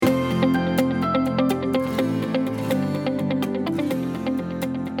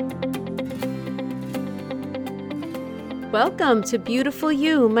Welcome to Beautiful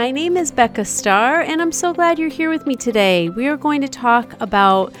You. My name is Becca Starr, and I'm so glad you're here with me today. We are going to talk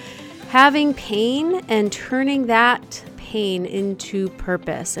about having pain and turning that pain into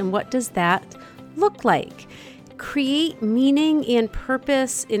purpose. And what does that look like? Create meaning and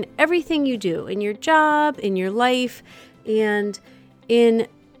purpose in everything you do, in your job, in your life, and in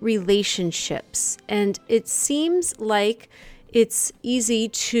relationships. And it seems like it's easy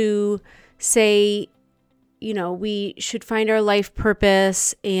to say, we should find our life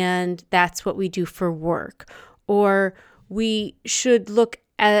purpose and that's what we do for work. Or we should look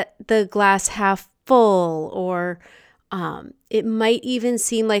at the glass half full, or it might even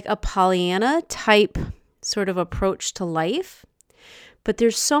seem like a Pollyanna type sort of approach to life. But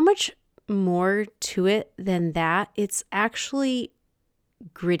there's so much more to it than that. It's actually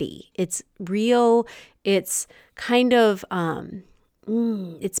gritty. It's real. It's kind of,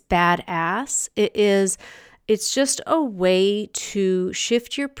 it's badass. It's just a way to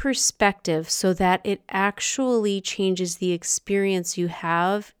shift your perspective so that it actually changes the experience you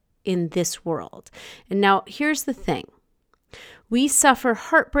have in this world. And now here's the thing. We suffer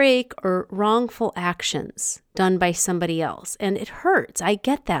heartbreak or wrongful actions done by somebody else, and it hurts. I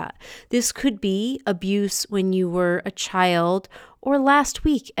get that. This could be abuse when you were a child, or last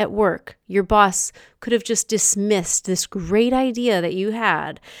week at work. Your boss could have just dismissed this great idea that you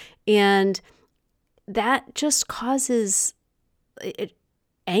had, and that just causes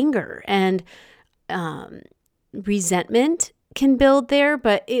anger and resentment can build there.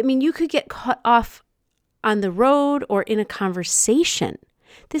 But you could get caught off on the road or in a conversation.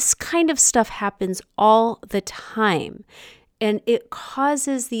 This kind of stuff happens all the time. And it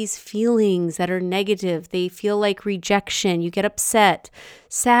causes these feelings that are negative. They feel like rejection. You get upset,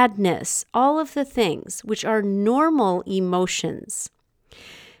 sadness, all of the things which are normal emotions.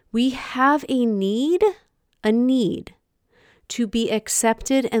 We have a need to be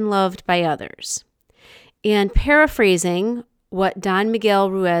accepted and loved by others. And paraphrasing what Don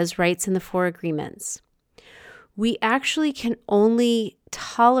Miguel Ruiz writes in the Four Agreements, we actually can only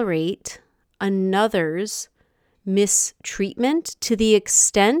tolerate another's mistreatment to the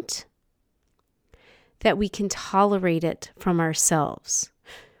extent that we can tolerate it from ourselves.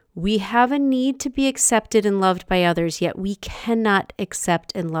 We have a need to be accepted and loved by others, yet we cannot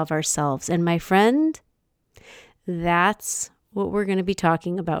accept and love ourselves. And my friend, that's what we're going to be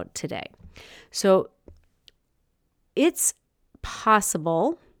talking about today. So it's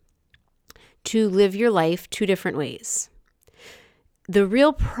possible to live your life two different ways. The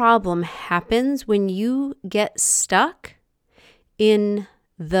real problem happens when you get stuck in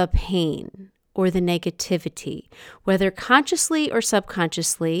the pain or the negativity, whether consciously or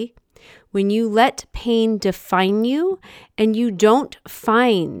subconsciously, when you let pain define you and you don't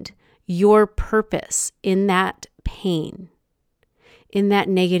find your purpose in that pain, in that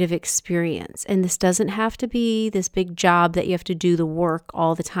negative experience. And this doesn't have to be this big job that you have to do the work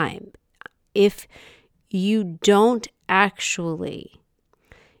all the time. If you don't actually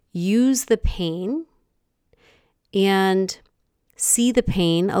use the pain and see the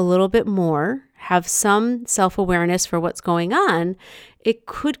pain a little bit more, have some self-awareness for what's going on, it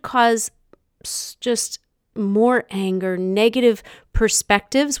could cause just more anger, negative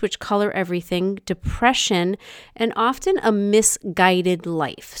perspectives, which color everything, depression, and often a misguided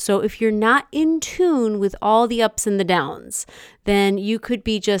life. So if you're not in tune with all the ups and the downs, then you could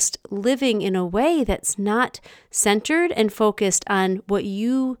be just living in a way that's not centered and focused on what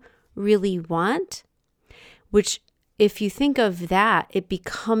you really want, which if you think of that, it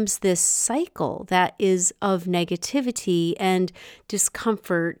becomes this cycle that is of negativity and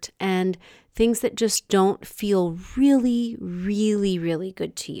discomfort and things that just don't feel really, really, really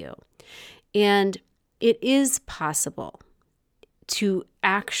good to you. And it is possible to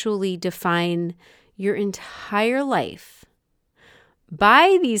actually define your entire life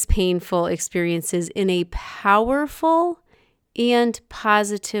by these painful experiences in a powerful and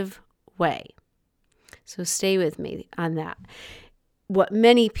positive way. So stay with me on that. What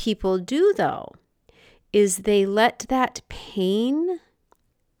many people do, though, is they let that pain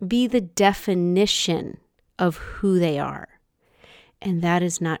be the definition of who they are. And that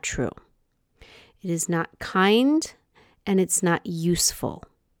is not true. It is not kind and it's not useful.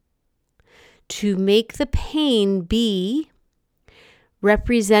 To make the pain be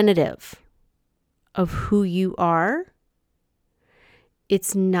representative of who you are,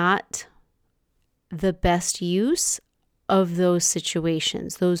 it's not the best use of those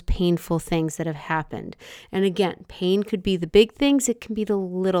situations, those painful things that have happened. And again, pain could be the big things, it can be the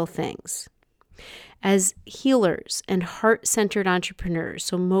little things. As healers and heart-centered entrepreneurs,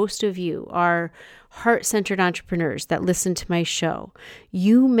 so most of you are heart-centered entrepreneurs that listen to my show,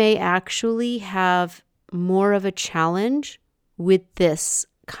 you may actually have more of a challenge with this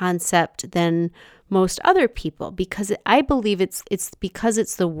concept than most other people, because I believe it's because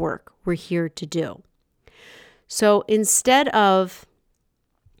it's the work we're here to do. So instead of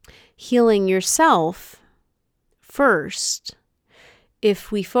healing yourself first,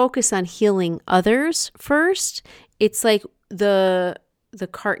 if we focus on healing others first, it's like the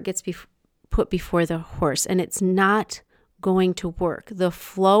cart gets put before the horse, and it's not going to work. The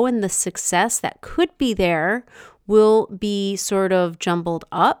flow and the success that could be there will be sort of jumbled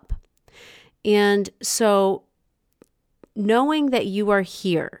up. And so knowing that you are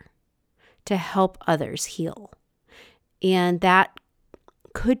here to help others heal, and that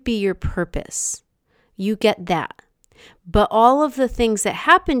could be your purpose, you get that. But all of the things that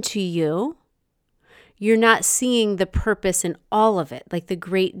happen to you, you're not seeing the purpose in all of it, like the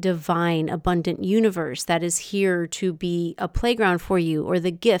great divine abundant universe that is here to be a playground for you, or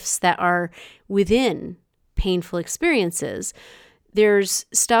the gifts that are within painful experiences. There's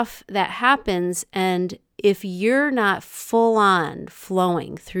stuff that happens, and if you're not full on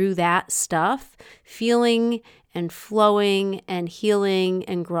flowing through that stuff, feeling and flowing and healing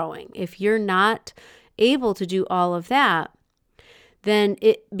and growing, if you're not able to do all of that, then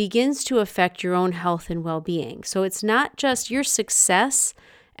it begins to affect your own health and well-being. So it's not just your success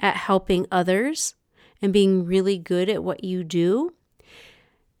at helping others and being really good at what you do.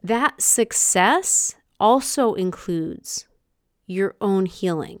 That success also includes your own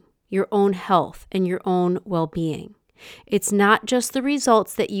healing, your own health, and your own well-being. It's not just the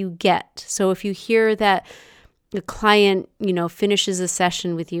results that you get. So if you hear that the client, finishes a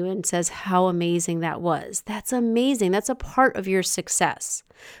session with you and says how amazing that was, that's amazing. That's a part of your success.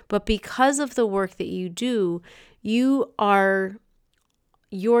 But because of the work that you do, your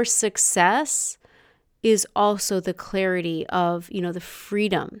success is also the clarity of, the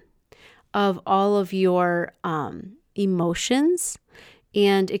freedom of all of your emotions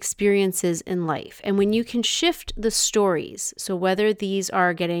and experiences in life. And when you can shift the stories, so whether these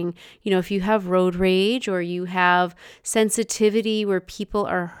are getting, if you have road rage, or you have sensitivity where people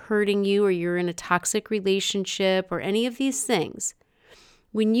are hurting you, or you're in a toxic relationship, or any of these things,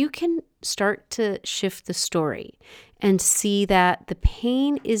 when you can start to shift the story and see that the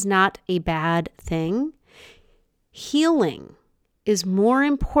pain is not a bad thing, healing is more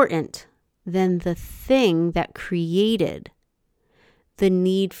important than the thing that created the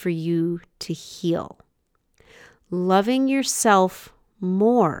need for you to heal. Loving yourself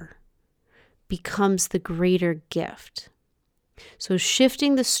more becomes the greater gift. So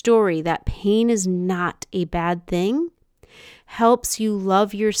shifting the story that pain is not a bad thing helps you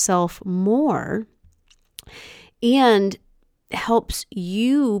love yourself more and helps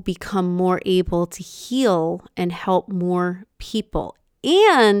you become more able to heal and help more people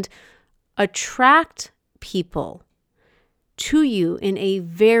and attract people to you in a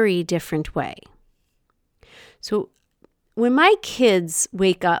very different way. So when my kids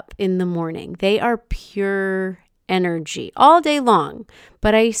wake up in the morning, they are pure energy all day long,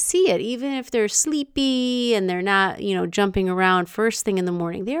 but I see it even if they're sleepy and they're not, jumping around first thing in the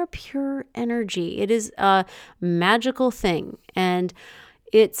morning. They are pure energy. It is a magical thing, and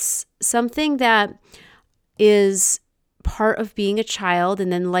it's something that is part of being a child,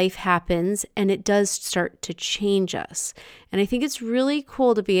 and then life happens and it does start to change us. And I think it's really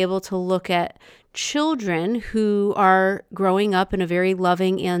cool to be able to look at children who are growing up in a very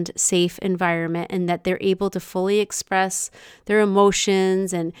loving and safe environment, and that they're able to fully express their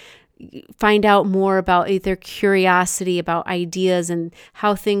emotions and find out more about their curiosity about ideas and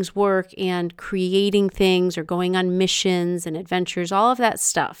how things work, and creating things or going on missions and adventures, all of that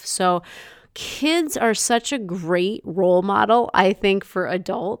stuff. So kids are such a great role model, I think, for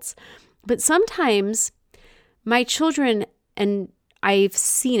adults. But sometimes my children, and I've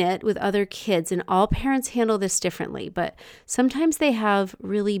seen it with other kids, and all parents handle this differently, but sometimes they have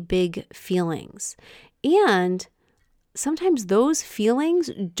really big feelings. And sometimes those feelings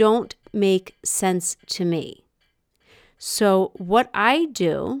don't make sense to me. So what I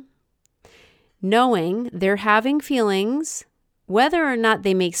do, knowing they're having feelings, whether or not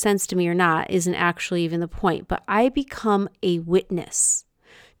they make sense to me or not isn't actually even the point, but I become a witness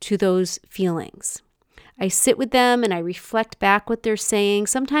to those feelings. I sit with them and I reflect back what they're saying.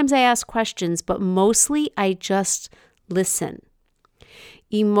 Sometimes I ask questions, but mostly I just listen.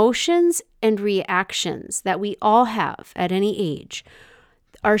 Emotions and reactions that we all have at any age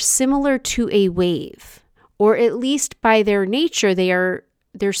are similar to a wave, or at least by their nature, they are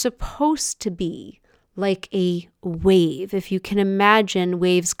they're supposed to be like a wave. If you can imagine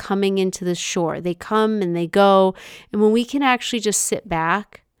waves coming into the shore, they come and they go. And when we can actually just sit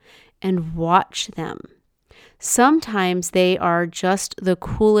back and watch them, sometimes they are just the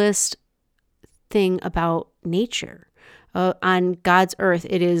coolest thing about nature. On God's earth,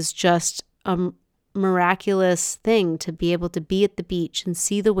 it is just a miraculous thing to be able to be at the beach and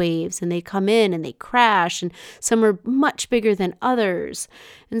see the waves, and they come in and they crash, and some are much bigger than others.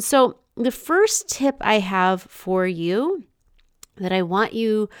 And so the first tip I have for you that I want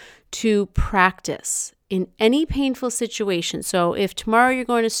you to practice in any painful situation. So if tomorrow you're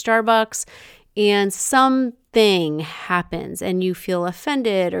going to Starbucks and something happens and you feel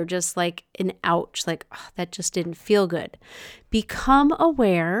offended or just like an ouch, like, oh, that just didn't feel good, become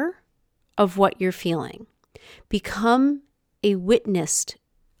aware of what you're feeling. Become a witness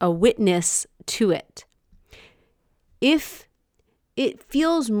to it. If it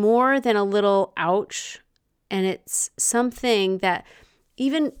feels more than a little ouch, and it's something that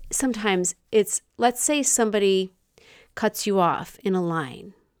even sometimes it's, let's say somebody cuts you off in a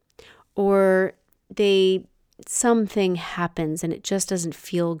line, or something happens and it just doesn't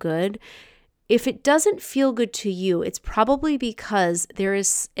feel good. If it doesn't feel good to you, it's probably because there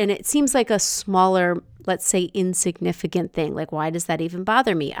is, and it seems like a smaller, let's say insignificant thing. Like, why does that even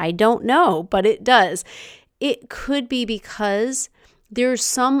bother me? I don't know, but it does. It could be because there's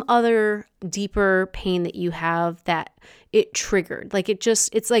some other deeper pain that you have that it triggered. Like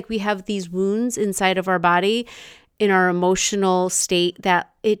it's like we have these wounds inside of our body in our emotional state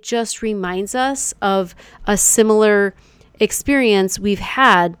that it just reminds us of a similar experience we've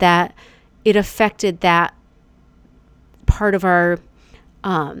had that it affected that part of our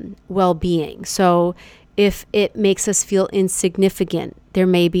well-being. So if it makes us feel insignificant, there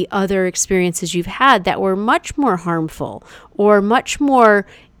may be other experiences you've had that were much more harmful or much more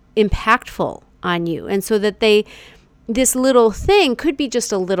impactful on you. And so that this little thing could be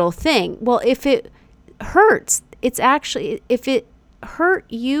just a little thing. Well, if it hurts, it's actually, if it hurt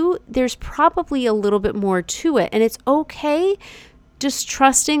you, there's probably a little bit more to it. And it's okay just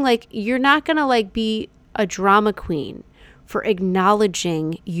trusting, like, you're not going to like be a drama queen for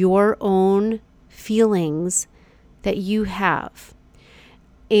acknowledging your own feelings that you have.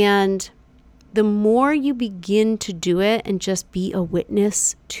 And the more you begin to do it and just be a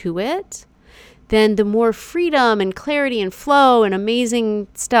witness to it, then the more freedom and clarity and flow and amazing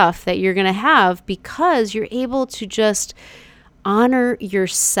stuff that you're going to have, because you're able to just honor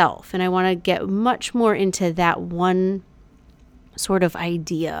yourself. And I want to get much more into that one sort of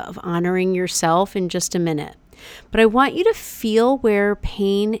idea of honoring yourself in just a minute. But I want you to feel where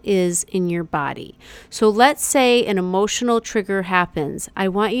pain is in your body. So let's say an emotional trigger happens. I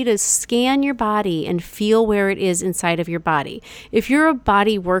want you to scan your body and feel where it is inside of your body. If you're a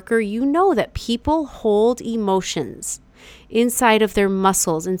body worker, you know that people hold emotions inside of their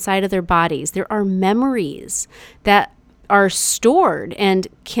muscles, inside of their bodies. There are memories that are stored and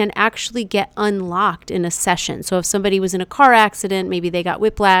can actually get unlocked in a session. So if somebody was in a car accident, maybe they got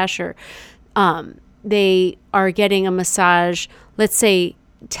whiplash, or they are getting a massage, let's say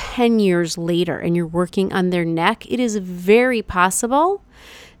 10 years later, and you're working on their neck, it is very possible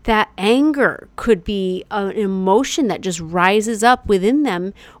that anger could be an emotion that just rises up within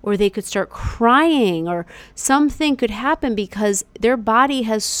them, or they could start crying, or something could happen because their body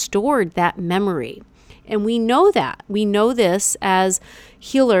has stored that memory. And we know that. We know this as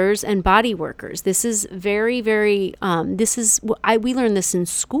healers and body workers. This is very, very, we learned this in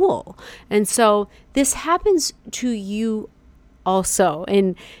school. And so this happens to you also.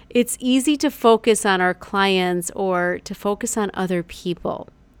 And it's easy to focus on our clients or to focus on other people.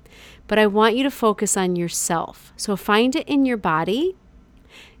 But I want you to focus on yourself. So find it in your body,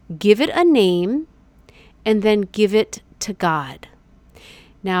 give it a name, and then give it to God.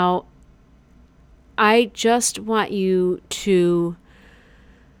 Now, I just want you to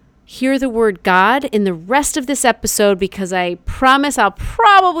hear the word God in the rest of this episode, because I promise I'll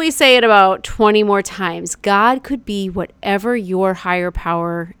probably say it about 20 more times. God could be whatever your higher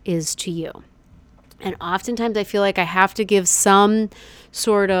power is to you. And oftentimes I feel like I have to give some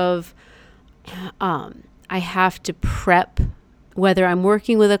sort of, I have to prep, whether I'm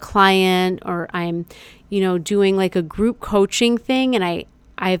working with a client or I'm, doing like a group coaching thing. And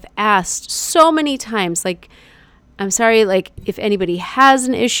I've asked so many times, like, I'm sorry, like, if anybody has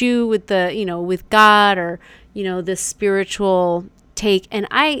an issue with with God or, the spiritual take. And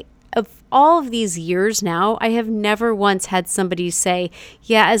of all of these years now, I have never once had somebody say,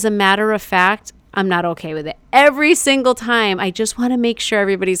 yeah, as a matter of fact, I'm not okay with it. Every single time, I just want to make sure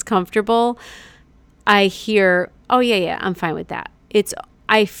everybody's comfortable. I hear, oh yeah, I'm fine with that.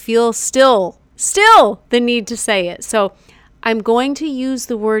 I feel still the need to say it. So I'm going to use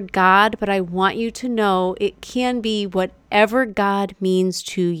the word God, but I want you to know it can be whatever God means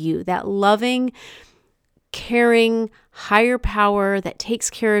to you. That loving, caring, higher power that takes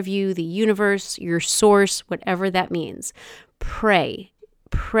care of you, the universe, your source, whatever that means. Pray,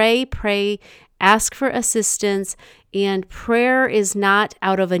 ask for assistance. And prayer is not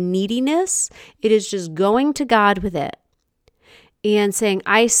out of a neediness. It is just going to God with it and saying,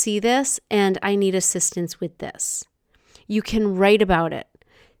 I see this and I need assistance with this. You can write about it.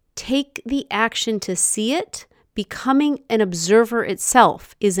 Take the action to see it. Becoming an observer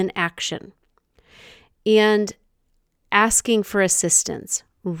itself is an action. And asking for assistance,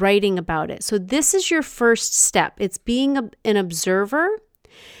 writing about it. So this is your first step. It's being an observer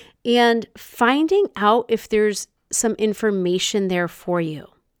and finding out if there's some information there for you.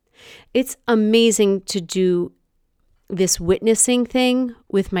 It's amazing to do this witnessing thing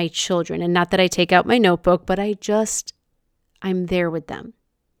with my children. And not that I take out my notebook, but I'm there with them.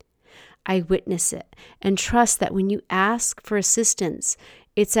 I witness it and trust that when you ask for assistance,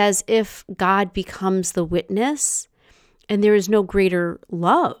 it's as if God becomes the witness and there is no greater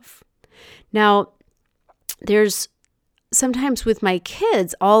love. Now, there's sometimes with my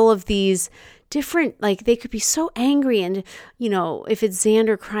kids, all of these different, like they could be so angry and, if it's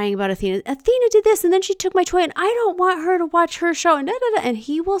Xander crying about Athena did this and then she took my toy and I don't want her to watch her show and and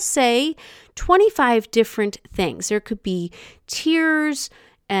he will say 25 different things. There could be tears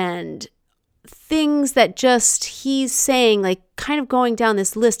and things that just he's saying, like kind of going down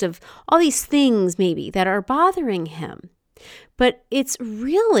this list of all these things maybe that are bothering him. But it's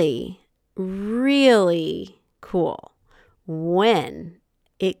really, really cool when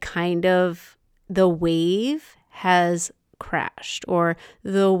it the wave has crashed or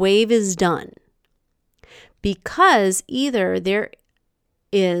the wave is done. Because either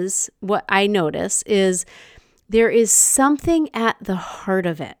what I notice is there is something at the heart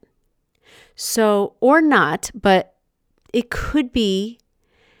of it. So, or not, but it could be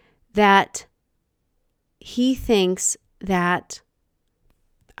that he thinks that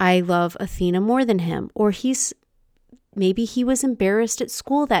I love Athena more than him, or maybe he was embarrassed at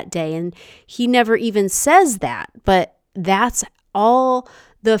school that day and he never even says that, but that's all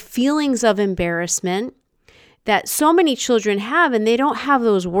the feelings of embarrassment that so many children have, and they don't have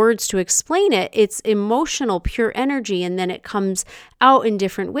those words to explain it. It's emotional, pure energy, and then it comes out in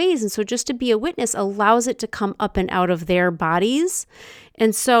different ways. And so just to be a witness allows it to come up and out of their bodies.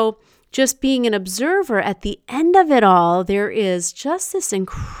 And so just being an observer, at the end of it all, there is just this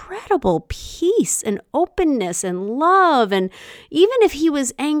incredible peace and openness and love. And even if he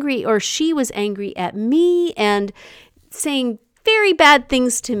was angry or she was angry at me and saying very bad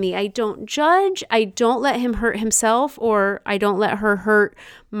things to me, I don't judge. I don't let him hurt himself, or I don't let her hurt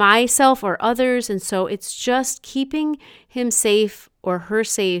myself or others. And so it's just keeping him safe or her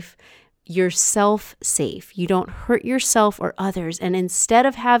safe, yourself safe. You don't hurt yourself or others. And instead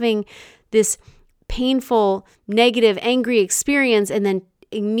of having this painful, negative, angry experience and then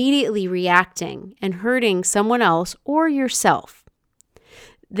immediately reacting and hurting someone else or yourself,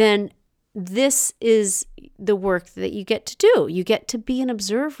 then this is the work that you get to do. You get to be an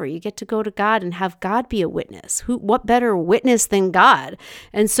observer. You get to go to God and have God be a witness. What better witness than God?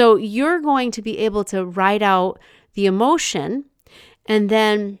 And so you're going to be able to write out the emotion, and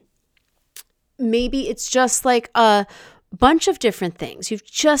then maybe it's just like a bunch of different things. You've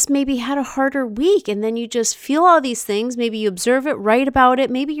just maybe had a harder week, and then you just feel all these things. Maybe you observe it, write about it.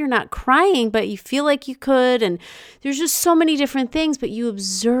 Maybe you're not crying, but you feel like you could. And there's just so many different things, but you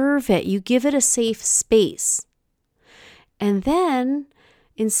observe it. You give it a safe space. And then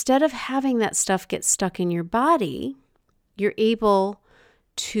instead of having that stuff get stuck in your body, you're able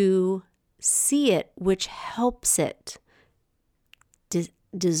to see it, which helps it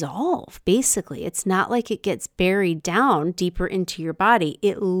dissolve. Basically, it's not like it gets buried down deeper into your body.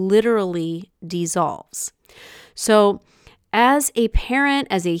 It literally dissolves. So as a parent,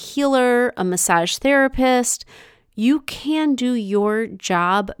 as a healer, a massage therapist, you can do your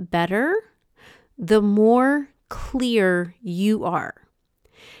job better the more clear you are.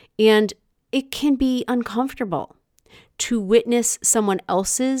 And it can be uncomfortable to witness someone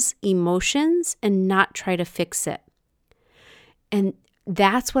else's emotions and not try to fix it. And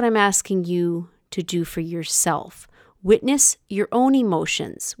that's what I'm asking you to do for yourself. Witness your own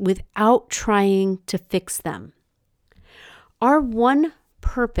emotions without trying to fix them. Our one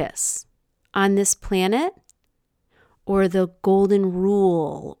purpose on this planet, or the golden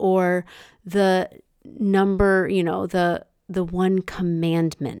rule, or the number, the one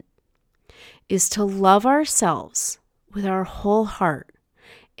commandment, is to love ourselves with our whole heart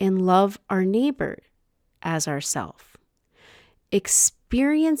and love our neighbor as ourself.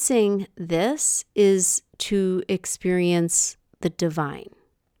 Experiencing this is to experience the divine.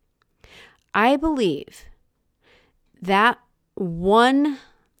 I believe that one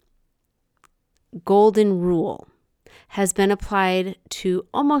golden rule has been applied to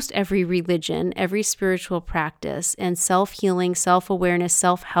almost every religion, every spiritual practice, and self-healing, self-awareness,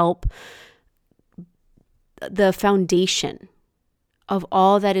 self-help, the foundation of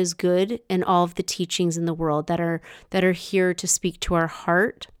all that is good and all of the teachings in the world that are here to speak to our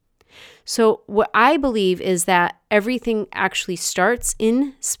heart. So what I believe is that everything actually starts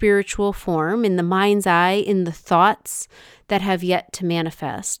in spiritual form, in the mind's eye, in the thoughts that have yet to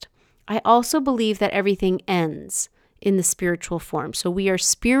manifest. I also believe that everything ends in the spiritual form. So we are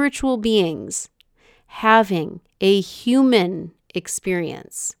spiritual beings having a human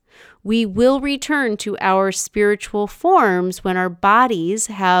experience. We will return to our spiritual forms when our bodies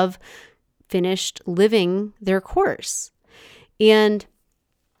have finished living their course. And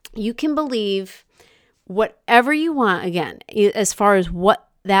you can believe whatever you want, again, as far as what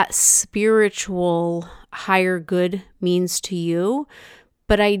that spiritual higher good means to you.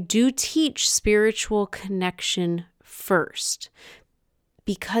 But I do teach spiritual connection first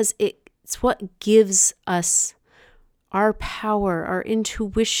because it's what gives us our power, our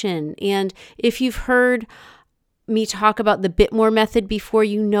intuition. And if you've heard me talk about the Bitmore method before,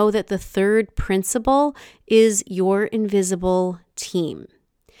 you know that the third principle is your invisible team.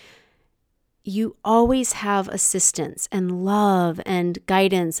 You always have assistance and love and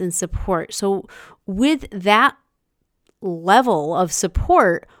guidance and support. So with that level of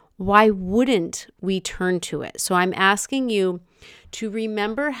support, why wouldn't we turn to it? So I'm asking you to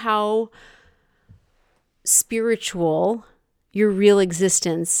remember how spiritual your real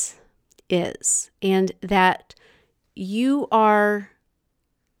existence is, and that you are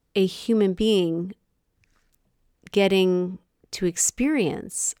a human being getting to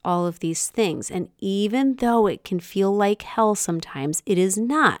experience all of these things. And even though it can feel like hell sometimes, it is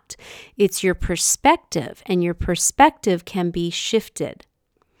not. It's your perspective, and your perspective can be shifted.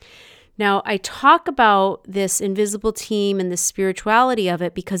 Now, I talk about this invisible team and the spirituality of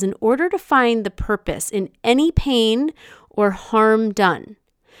it because in order to find the purpose in any pain or harm done,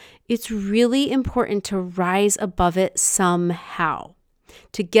 it's really important to rise above it somehow,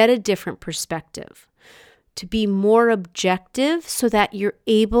 to get a different perspective, to be more objective so that you're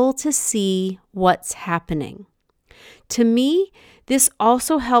able to see what's happening. To me, this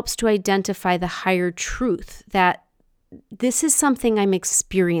also helps to identify the higher truth that this is something I'm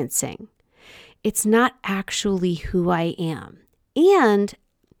experiencing. It's not actually who I am. And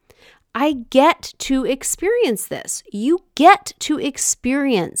I get to experience this. You get to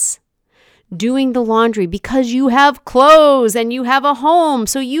experience doing the laundry because you have clothes and you have a home.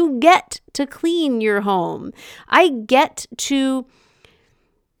 So you get to clean your home. I get to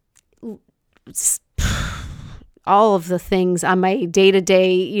all of the things on my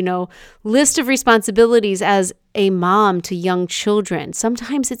day-to-day, list of responsibilities as a mom to young children.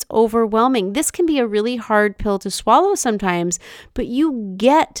 Sometimes it's overwhelming. This can be a really hard pill to swallow sometimes, but you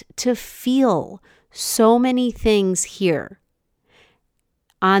get to feel so many things here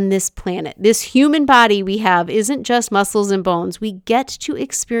on this planet. This human body we have isn't just muscles and bones. We get to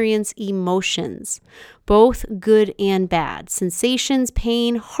experience emotions, both good and bad, sensations,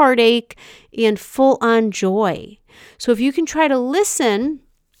 pain, heartache, and full-on joy. So if you can try to listen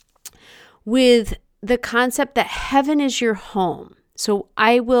with the concept that heaven is your home. So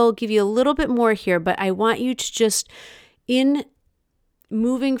I will give you a little bit more here, but I want you to just, in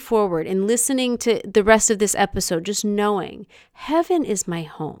moving forward and listening to the rest of this episode, just knowing heaven is my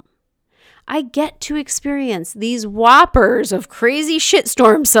home. I get to experience these whoppers of crazy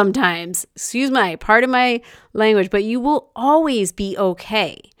shitstorms sometimes. Pardon my language, but you will always be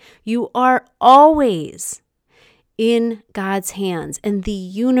okay. You are always in God's hands, and the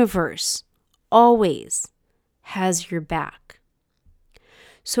universe always has your back.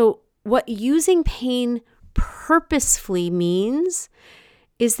 So what using pain purposefully means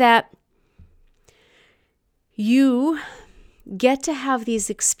is that you get to have these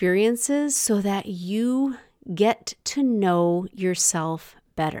experiences so that you get to know yourself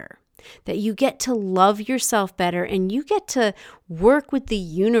better, that you get to love yourself better, and you get to work with the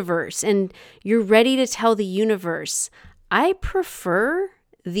universe, and you're ready to tell the universe, I prefer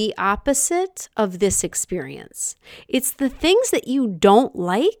the opposite of this experience. It's the things that you don't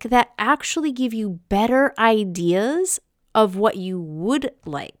like that actually give you better ideas of what you would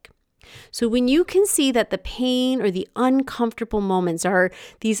like. So when you can see that the pain or the uncomfortable moments are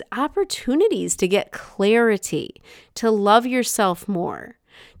these opportunities to get clarity, to love yourself more,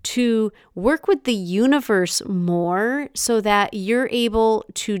 to work with the universe more so that you're able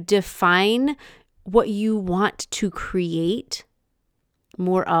to define what you want to create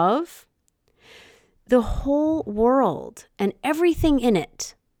more of, the whole world and everything in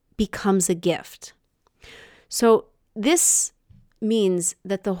it becomes a gift. So this means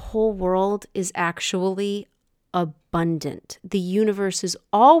that the whole world is actually abundant. The universe is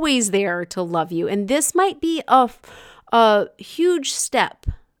always there to love you. And this might be a huge step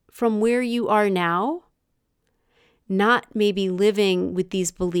from where you are now, not maybe living with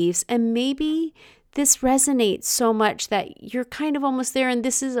these beliefs. And maybe this resonates so much that you're kind of almost there. And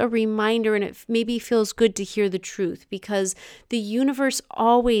this is a reminder, and it maybe feels good to hear the truth, because the universe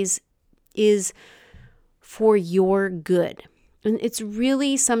always is for your good. And it's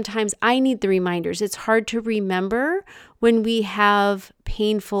really, sometimes I need the reminders. It's hard to remember when we have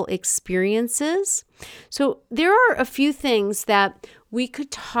painful experiences. So there are a few things that we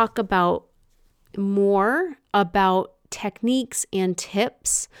could talk about more, about techniques and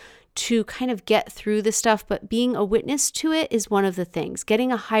tips to kind of get through the stuff, but being a witness to it is one of the things.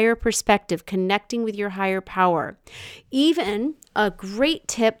 Getting a higher perspective, connecting with your higher power. Even a great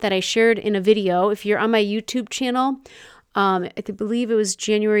tip that I shared in a video, if you're on my YouTube channel, I believe it was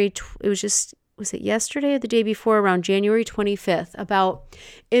was it yesterday or the day before, around January 25th, about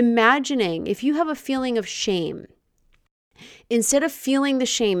imagining if you have a feeling of shame, instead of feeling the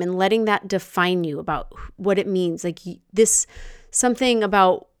shame and letting that define you about what it means, like this, something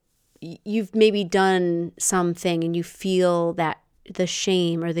about you've maybe done something and you feel that the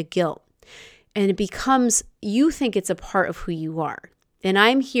shame or the guilt, and it becomes, you think it's a part of who you are. And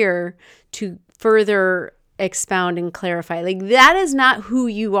I'm here to further expound and clarify, like that is not who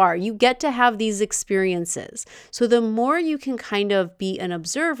you are. You get to have these experiences. So the more you can kind of be an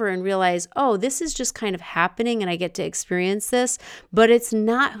observer and realize, oh, this is just kind of happening and I get to experience this, but it's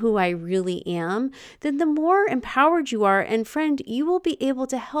not who I really am, then the more empowered you are. And friend, you will be able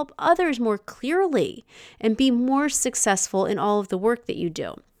to help others more clearly and be more successful in all of the work that you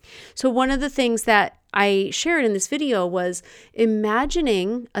do. So one of the things that I shared in this video was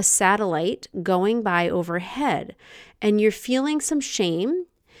imagining a satellite going by overhead, and you're feeling some shame,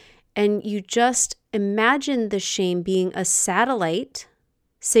 and you just imagine the shame being a satellite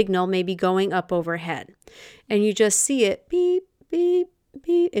signal maybe going up overhead, and you just see it beep, beep,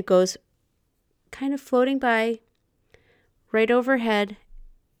 beep. It goes kind of floating by right overhead,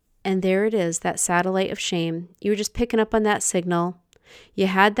 and there it is, that satellite of shame. You were just picking up on that signal. You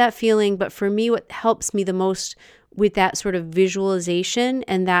had that feeling, but for me, what helps me the most with that sort of visualization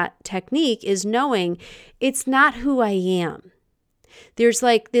and that technique is knowing it's not who I am. There's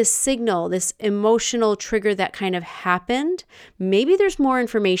like this signal, this emotional trigger that kind of happened. Maybe there's more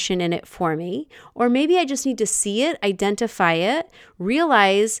information in it for me, or maybe I just need to see it, identify it,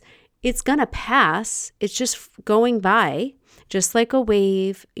 realize it's going to pass. It's just going by, just like a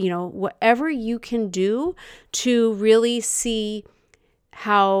wave, whatever you can do to really see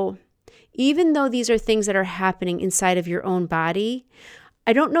how, even though these are things that are happening inside of your own body,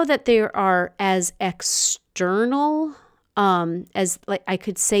 I don't know that they are as external as, like, I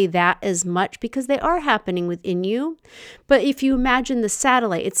could say that as much, because they are happening within you. But if you imagine the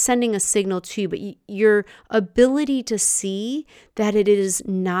satellite, it's sending a signal to you, but your ability to see that it is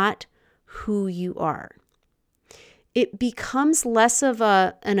not who you are, it becomes less of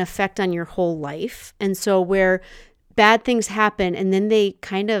an effect on your whole life. And so where bad things happen and then they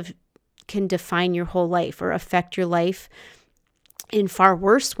kind of can define your whole life or affect your life in far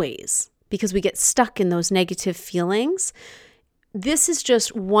worse ways because we get stuck in those negative feelings. This is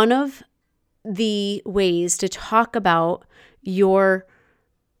just one of the ways to talk about your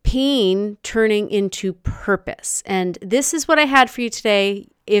pain turning into purpose. And this is what I had for you today.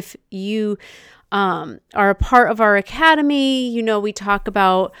 If you are a part of our academy, we talk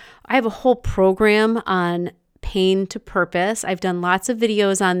about, I have a whole program on pain to purpose. I've done lots of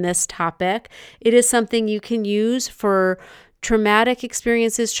videos on this topic. It is something you can use for traumatic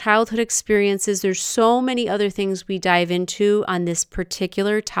experiences, childhood experiences. There's so many other things we dive into on this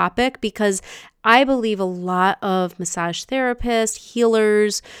particular topic, because I believe a lot of massage therapists,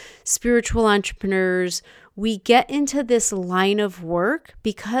 healers, spiritual entrepreneurs, we get into this line of work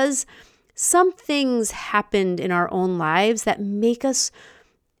because some things happened in our own lives that make us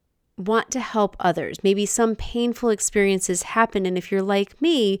want to help others. Maybe some painful experiences happen. And if you're like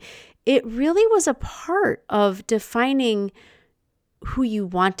me, it really was a part of defining who you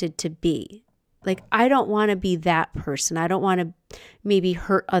wanted to be. Like, I don't want to be that person. I don't want to maybe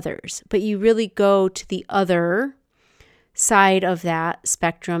hurt others. But you really go to the other side of that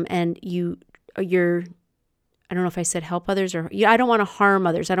spectrum and you're I don't know if I said help others or I don't want to harm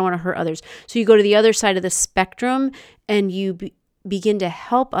others. I don't want to hurt others. So you go to the other side of the spectrum and you begin to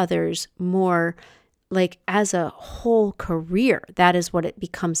help others more, like as a whole career. That is what it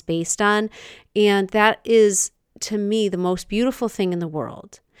becomes based on. And that is, to me, the most beautiful thing in the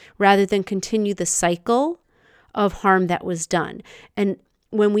world, rather than continue the cycle of harm that was done. And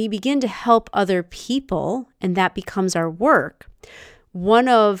when we begin to help other people and that becomes our work, one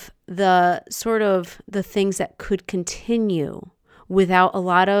of the sort of the things that could continue without a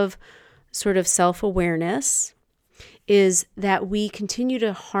lot of sort of self-awareness is that we continue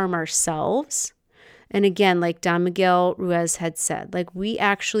to harm ourselves. And again, like Don Miguel Ruiz had said, like we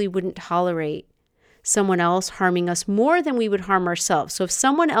actually wouldn't tolerate someone else harming us more than we would harm ourselves. So if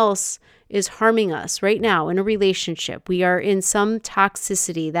someone else is harming us right now in a relationship, we are in some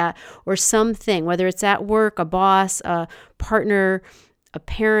toxicity that, or something, whether it's at work, a boss, a partner, a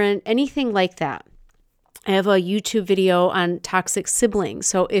parent, anything like that. I have a YouTube video on toxic siblings.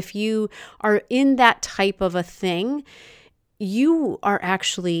 So if you are in that type of a thing, you are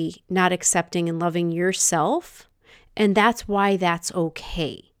actually not accepting and loving yourself. And that's why that's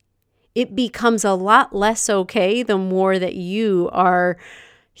okay. It becomes a lot less okay the more that you are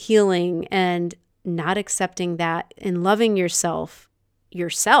healing and not accepting that and loving yourself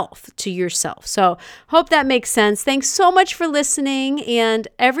to yourself. So hope that makes sense. Thanks so much for listening. And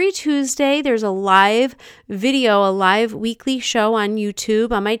every Tuesday, there's a live video, a live weekly show on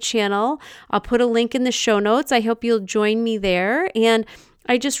YouTube on my channel. I'll put a link in the show notes. I hope you'll join me there. And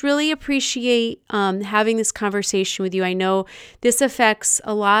I just really appreciate having this conversation with you. I know this affects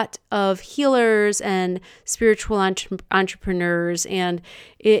a lot of healers and spiritual entrepreneurs, and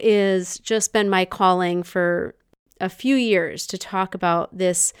it has just been my calling for a few years to talk about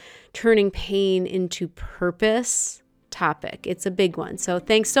this turning pain into purpose topic. It's a big one. So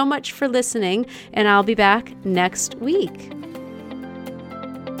thanks so much for listening, and I'll be back next week.